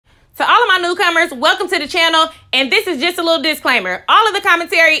newcomers, welcome to the channel, and this is just a little disclaimer. All of the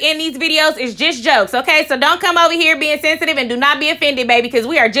commentary in these videos is just jokes, okay? So don't come over here being sensitive and do not be offended, baby, because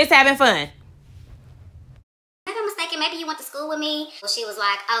we are just having fun. Maybe I'm mistaken, maybe you went to school with me. Well, she was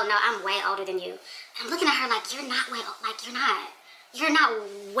like, oh no, I'm way older than you. I'm looking at her like, you're not way old, like you're not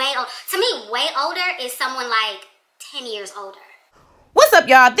way old. To me, way older is someone like 10 years older. What's up,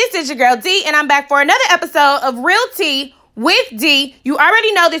 y'all? This is your girl D, and I'm back for another episode of Real Tea with D. You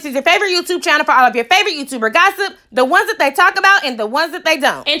already know this is your favorite YouTube channel for all of your favorite YouTuber gossip, the ones that they talk about and the ones that they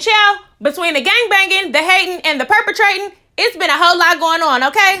don't. And child, between the gangbanging, the hating, and the perpetrating, it's been a whole lot going on,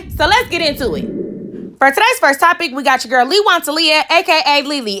 okay? So let's get into it. For today's first topic, we got your girl Lee Wantalia, aka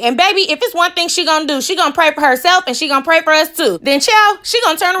Lily. And baby, if it's one thing she gonna do, she gonna pray for herself and she gonna pray for us too. Then child, she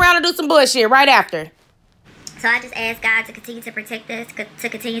gonna turn around and do some bullshit right after. So I just ask God to continue to protect us, to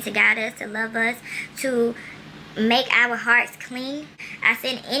continue to guide us, to love us, to make our hearts clean. I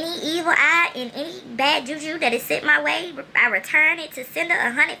send any evil eye and any bad juju that is sent my way, I return it to sender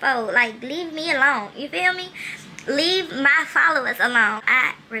 100-fold. Like, leave me alone. You feel me? Leave my followers alone.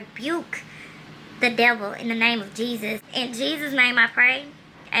 I rebuke the devil in the name of Jesus. In Jesus' name I pray.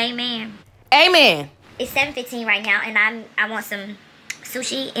 Amen. Amen. It's 7:15 right now, and I want some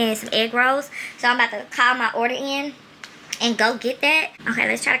sushi and some egg rolls. So I'm about to call my order in and go get that. Okay,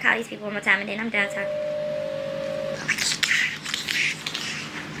 let's try to call these people one more time, and then I'm done talking.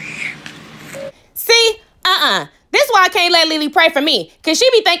 See? This is why I can't let Lily pray for me, because she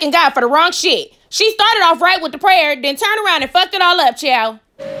be thanking God for the wrong shit. She started off right with the prayer, then turned around and fucked it all up, child.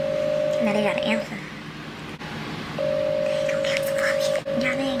 Now they gotta answer.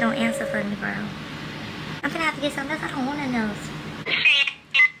 Y'all, they ain't gonna answer for me, bro. I'm gonna have to get something else. I don't want to know.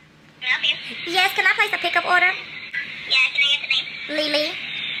 Yes, can I place a pickup order? Yeah, can I get the name? Lily.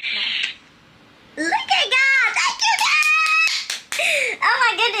 No. Look at God! Thank you, God! Oh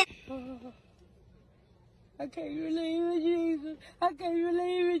my goodness. I can't believe it, Jesus. I can't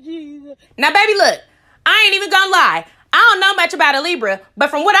believe it, Jesus. Now, baby, look. I ain't even gonna lie. I don't know much about a Libra, but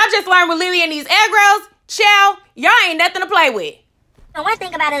from what I just learned with Lily and these egg rolls, child, y'all ain't nothing to play with. The one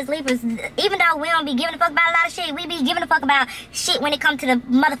thing about us Libras, even though we don't be giving a fuck about a lot of shit, we be giving a fuck about shit when it comes to the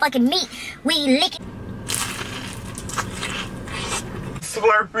motherfucking meat. We lick it.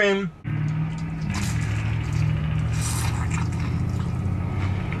 Slurping.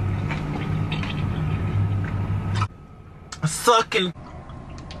 Sucking.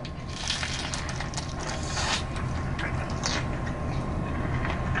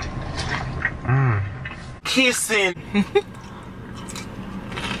 Kissing.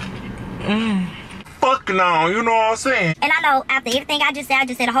 Fucking on, you know what I'm saying? And I know after everything I just said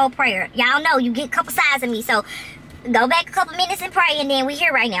a whole prayer. Y'all know you get a couple sides of me, so go back a couple minutes and pray, and then we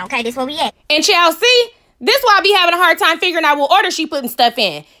here right now, okay? This where we at. And child, see? This why I be having a hard time figuring out what order she putting stuff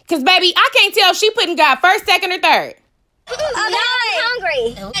in. Because, baby, I can't tell if she putting God first, second, or third. Oh, no, I'm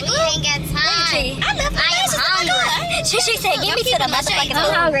hungry. We ain't got time. I am hungry. She said, give me to the motherfucking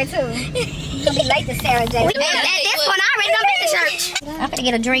food. I'm hungry, too. You'll be late to Sarah J. At this point, I already done been to church. I'm finna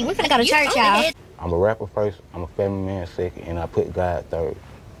get a drink. We're finna go to church, y'all. I'm a rapper first, I'm a family man second, and I put God third.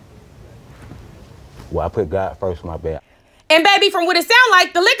 Well, I put God first, my bad. And baby, from what it sound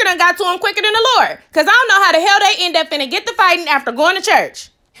like, the liquor done got to him quicker than the Lord. Because I don't know how the hell they end up finna get the fighting after going to church.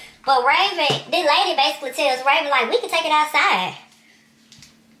 But Raven, this lady basically tells Raven, like, we can take it outside.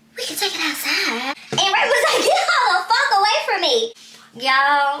 We can take it outside. And Raven was like, get all the fuck away from me.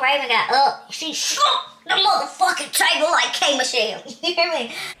 Y'all, Raven got up. She shook the motherfucking table like K. Michelle. You hear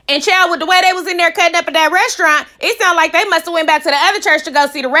me? And child, with the way they was in there cutting up at that restaurant, it sounded like they must have went back to the other church to go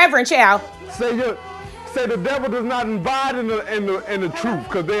see the Reverend, child. Say the devil does not abide in the truth,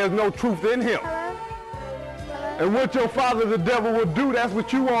 because there is no truth in him. And what your father, the devil, will do, that's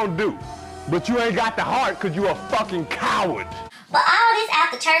what you won't do. But you ain't got the heart because you a fucking coward. But all this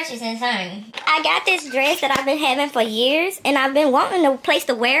after church is insane. I got this dress that I've been having for years, and I've been wanting a place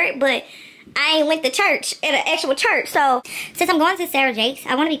to wear it, but I ain't went to church, at an actual church. So, since I'm going to Sarah Jake's,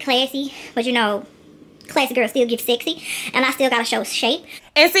 I want to be classy, but you know, classy girls still get sexy, and I still got to show shape.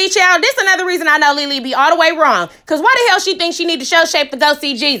 And see, child, this another reason I know Lily be all the way wrong. Because why the hell she thinks she need to show shape to go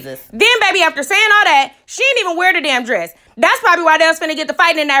see Jesus? Then, baby, after saying all that, she didn't even wear the damn dress. That's probably why they was finna get to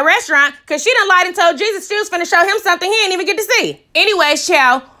fighting in that restaurant, because she done lied and told Jesus she was finna show him something he didn't even get to see. Anyways,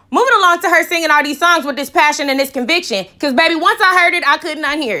 child, moving along to her singing all these songs with this passion and this conviction. Because, baby, once I heard it, I couldn't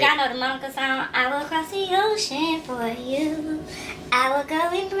unhear it. Y'all know the Monica song, I will cross the ocean for you. I will go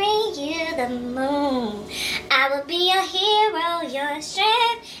and bring you the moon. I will be your hero, your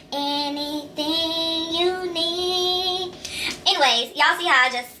strength, anything you need. Anyways, y'all see how I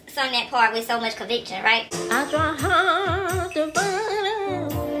just sung that part with so much conviction, right? I try hard to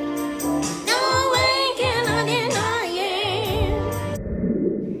find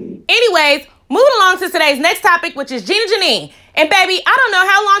Anyways, moving along to today's next topic, which is Gina Jyneen. And baby, I don't know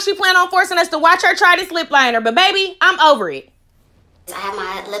how long she planned on forcing us to watch her try this lip liner, but baby, I'm over it. I have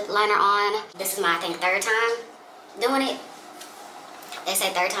my lip liner on. This is my, I think, third time doing it. They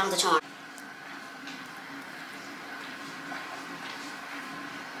say third time's a charm.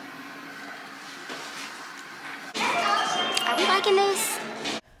 Are we liking this?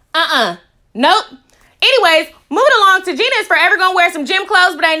 Nope. Anyways, moving along to Gina is forever gonna wear some gym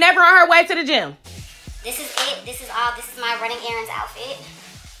clothes, but ain't never on her way to the gym. This is it. This is my running errands outfit.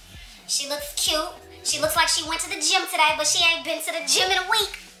 She looks cute. She looks like she went to the gym today, but she ain't been to the gym in a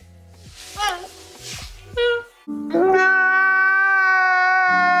week.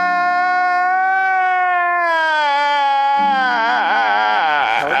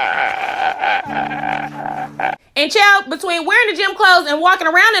 And child, between wearing the gym clothes and walking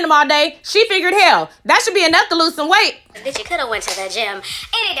around in them all day, she figured, hell, that should be enough to lose some weight. Bitch, you could have went to the gym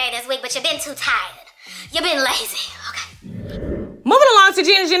any day this week, but you've been too tired. You've been lazy. Okay. Moving along to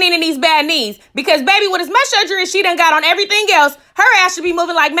Gina Jyneen and these bad knees. Because baby, with as much surgery as she done got on everything else, her ass should be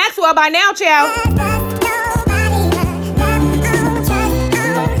moving like Maxwell by now, child.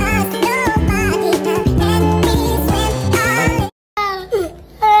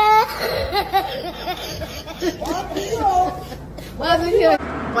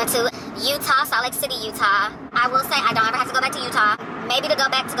 Went to Utah, Salt Lake City, Utah. I will say I don't ever have to go back to Utah. Maybe to go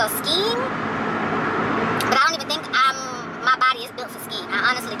back to go skiing. But I don't even think my body is built for skiing.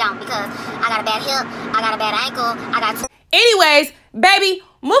 I honestly don't, because I got a bad hip, I got a bad ankle, I got... Anyways, baby,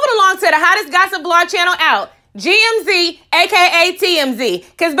 moving along to the hottest gossip vlog channel out, GMZ, aka TMZ.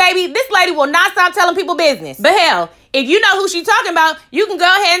 Because baby, this lady will not stop telling people business. But hell, if you know who she talking about, you can go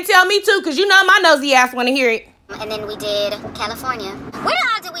ahead and tell me too, because you know my nosy ass want to hear it. And then we did California. Where the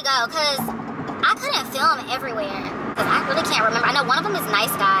hell did we go? Because I couldn't film everywhere. Because I really can't remember. I know one of them is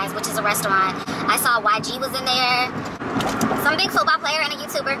Nice Guys, which is a restaurant. I saw YG was in there. Some big football player and a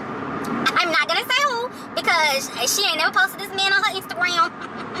YouTuber. I'm not going to say who, because she ain't never posted this man on her Instagram.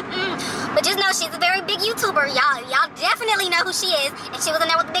 But just know she's a very big YouTuber. Y'all definitely know who she is. And she was in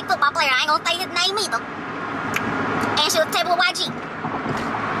there with the big football player. I ain't going to say his name either. And she was at the table with YG.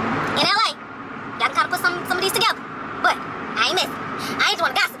 In LA. Y'all can kind of put some of these together. But I ain't missing. I ain't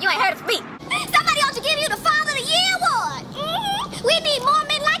doing gossip. You ain't heard it from me. Somebody ought to give you the Father of the Year award. We need more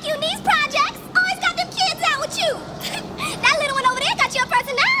men like you in these projects. Always got them kids out with you. That little one over there got your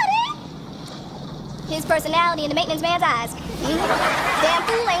personality. His personality in the maintenance man's eyes. Damn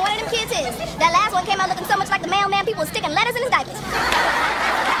fool ain't one of them kids is. That last one came out looking so much like the mailman, people were sticking letters in his diapers. I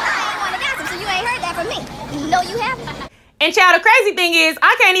ain't want to gossip, so you ain't heard that from me. No, you haven't. And child, the crazy thing is,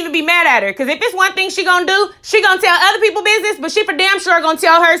 I can't even be mad at her. Because if it's one thing she gonna do, she gonna tell other people business, but she for damn sure gonna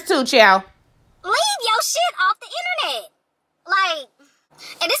tell hers too, child. Leave your shit off the internet. Like,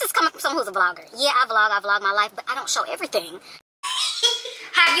 and this is coming from someone who's a vlogger. Yeah, I vlog my life, but I don't show everything.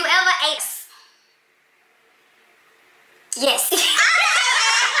 Have you ever ate... Yes. I've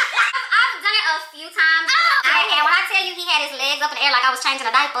done it a few times. And when I tell you he had his legs up in the air like I was changing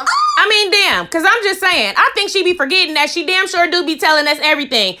a diaper. I mean, damn, because I'm just saying, I think she be forgetting that she damn sure do be telling us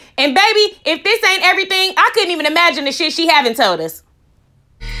everything. And baby, if this ain't everything, I couldn't even imagine the shit she haven't told us.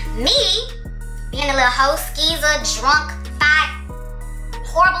 Me, being a little hoe, skeezer, drunk, fat,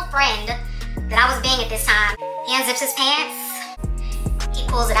 horrible friend that I was being at this time. He unzips his pants. He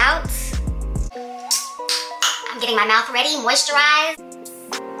pulls it out. I'm getting my mouth ready, moisturized.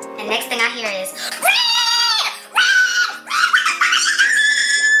 And next thing I hear is...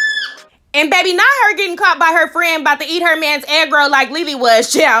 And baby, not her getting caught by her friend about to eat her man's egg roll like Lily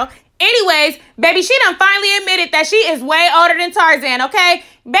was, child. Anyways, baby, she done finally admitted that she is way older than Tarzan, okay?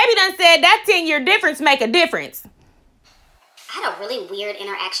 Baby done said that 10-year difference make a difference. I had a really weird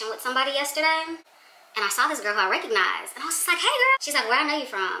interaction with somebody yesterday. And I saw this girl who I recognized. And I was just like, hey girl. She's like, where I know you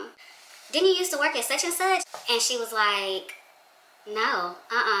from? Didn't you used to work at such and such? And she was like, no,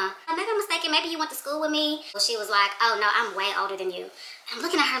 maybe I'm mistaken. Maybe you went to school with me. Well, she was like, oh no, I'm way older than you. And I'm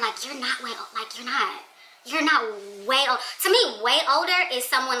looking at her like, you're not way old. Like, you're not way old. To me, way older is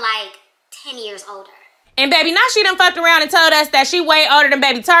someone like 10 years older. And baby, now she done fucked around and told us that she way older than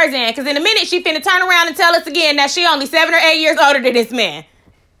baby Tarzan. Because in a minute, she finna turn around and tell us again that she only 7 or 8 years older than this man.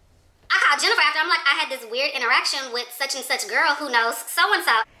 I called Jennifer after. I'm like, I had this weird interaction with such and such girl who knows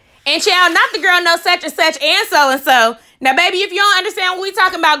so-and-so. And child, not the girl knows such and such and so-and-so. Now, baby, if you don't understand what we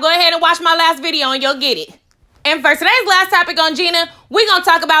talking about, go ahead and watch my last video and you'll get it. And for today's last topic on Gina, we gonna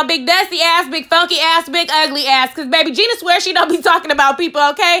talk about big dusty ass, big funky ass, big ugly ass. Because baby, Gina swears she don't be talking about people,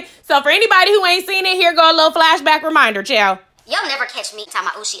 okay? So for anybody who ain't seen it, here go a little flashback reminder, child. You'll never catch me talking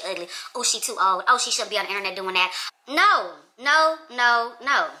about, oh, she ugly, oh, she too old, oh, she shouldn't be on the internet doing that. No, no, no,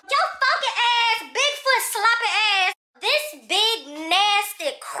 no. Your fucking ass, Bigfoot sloppy ass, this big,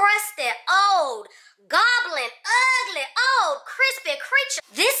 nasty, crusty, old, goblin, ugly, old, crispy creature.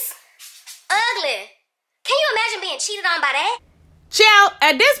 This ugly. Can you imagine being cheated on by that? Child,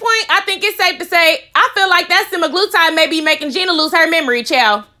 at this point, I think it's safe to say, I feel like that semaglutide may be making Gina lose her memory,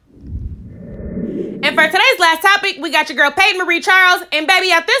 child. And for today's last topic, we got your girl Peyton Maree Charles. And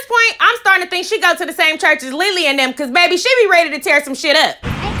baby, at this point, I'm starting to think she go to the same church as Lily and them, because baby, she be ready to tear some shit up.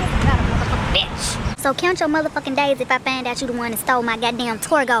 Bitch. So count your motherfucking days if I find out you the one that stole my goddamn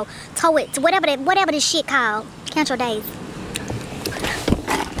Torgo, tow it, whatever this shit called. Count your days.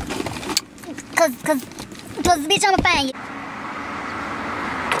 Cause bitch, I'ma find you.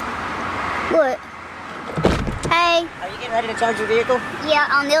 What? Hey. Are you getting ready to charge your vehicle? Yeah,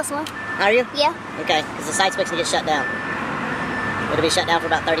 on this one. Are you? Yeah. Okay, because the site's fixing to get shut down. It'll be shut down for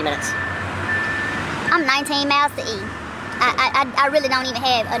about 30 minutes. I'm 19 miles to E. I really don't even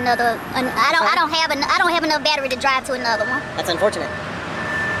have another. I don't have enough battery to drive to another one. That's unfortunate.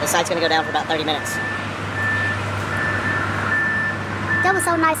 The site's gonna go down for about 30 minutes. That was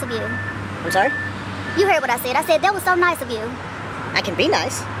so nice of you. I'm sorry? You heard what I said. I said that was so nice of you. I can be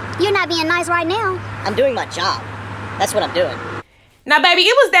nice. You're not being nice right now. I'm doing my job. That's what I'm doing. Now, baby,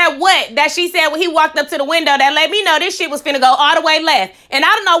 it was that what that she said when he walked up to the window that let me know this shit was finna go all the way left. And I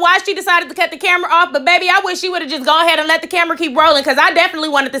don't know why she decided to cut the camera off, but baby, I wish she would have just gone ahead and let the camera keep rolling, because I definitely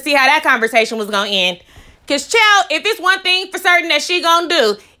wanted to see how that conversation was gonna end. Because, child, if it's one thing for certain that she gonna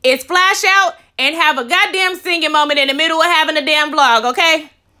do, it's flash out and have a goddamn singing moment in the middle of having a damn vlog, okay?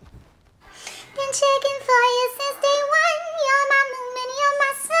 Been checking for you since day one. You're my moon and you're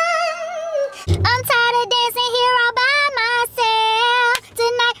my sun. I'm tired of dancing here all by myself.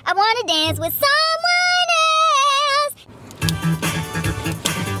 Tonight I wanna dance with someone else.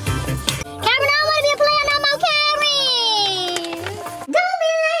 Cameron, I don't wanna be a player no more, Cameron. Don't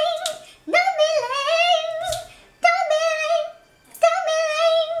be late, don't be late, don't be late, don't be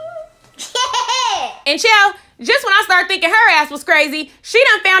late. Yeah. And, child, just when I started thinking her ass was crazy, she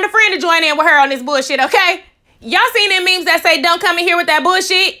done found a friend to join in with her on this bullshit, okay? Y'all seen them memes that say, don't come in here with that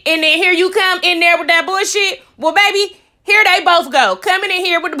bullshit, and then here you come in there with that bullshit? Well, baby, here they both go, coming in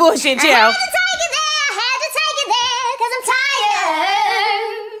here with the bullshit, child. I had to take it there, because I'm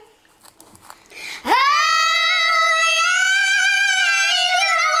tired. Oh, yeah, you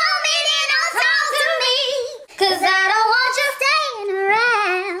don't want me, then don't talk to me, because I don't want you staying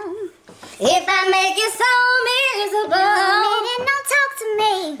around. If I make you so miserable, then don't talk to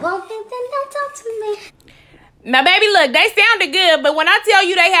me. Won't think, then don't talk to me. Now, baby, look, they sounded good, but when I tell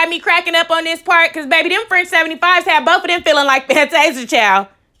you they had me cracking up on this part, because, baby, them French 75s had both of them feeling like Fantasia, child.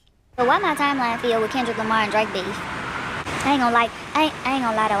 But why my timeline filled with Kendrick Lamar and Drake beef? I ain't gonna lie,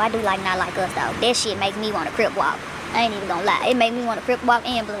 though. I do like Not Like Us, though. That shit makes me want to crip walk. I ain't even gonna lie. It made me want to crip walk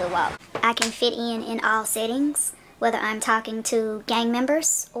and blood walk. I can fit in all settings, whether I'm talking to gang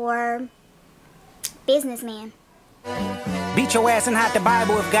members or businessmen. Beat your ass and hide the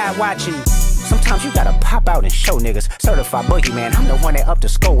Bible if God watching. Sometimes you gotta pop out and show niggas. Certified boogeyman, I'm the one that up to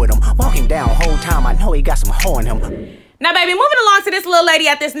score with him. Walking down whole time, I know he got some hoe in him. Now, baby, moving along to this little lady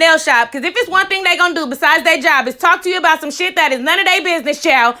at this nail shop, because if it's one thing they gonna do besides their job is talk to you about some shit that is none of their business,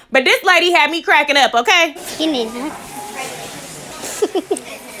 child. But this lady had me cracking up, okay? Skinny, huh?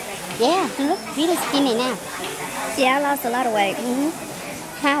 Yeah, look, really skinny now. Yeah, I lost a lot of weight.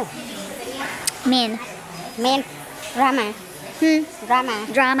 How? Men. Drama.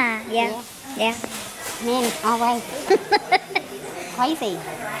 Drama, yeah. Men, always. Crazy.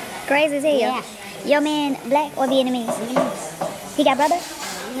 Crazy as hell. Yeah. Your man black or Vietnamese? He got brother?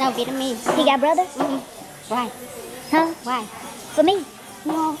 No, Vietnamese. He got brother? Why? Huh? Why? For me?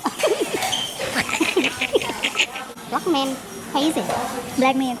 No. Black man crazy.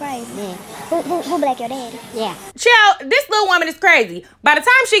 Black man crazy? Yeah. Who black your dad? Yeah. Child, this little woman is crazy. By the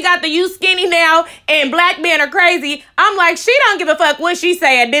time she got the you skinny now and black men are crazy, I'm like, she don't give a fuck what she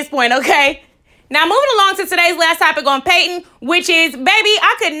say at this point, okay? Now, moving along to today's last topic on Peyton, which is, baby,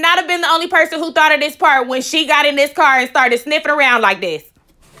 I could not have been the only person who thought of this part when she got in this car and started sniffing around like this.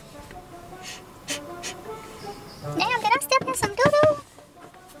 Damn, did I step in some doo-doo?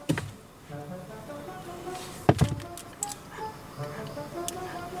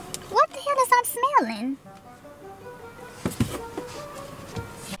 What the hell is I'm smelling?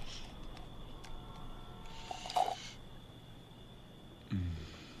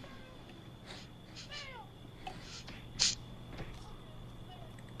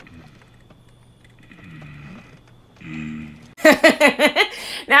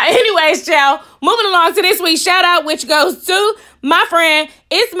 Now, anyway, Anyways, y'all, moving along to this week's shout out, which goes to my friend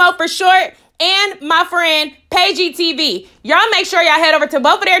Ismo for short and my friend PaigeTv. Y'all make sure y'all head over to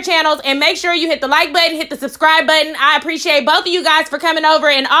both of their channels and make sure you hit the like button, hit the subscribe button. I appreciate both of you guys for coming over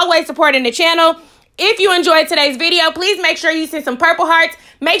and always supporting the channel. If you enjoyed today's video, please make sure you send some purple hearts.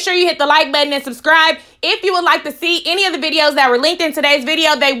 Make sure you hit the like button and subscribe. If you would like to see any of the videos that were linked in today's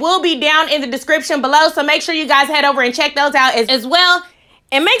video, they will be down in the description below. So make sure you guys head over and check those out as well.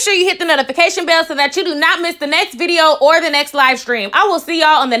 And make sure you hit the notification bell so that you do not miss the next video or the next live stream. I will see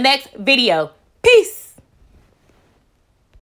y'all on the next video. Peace.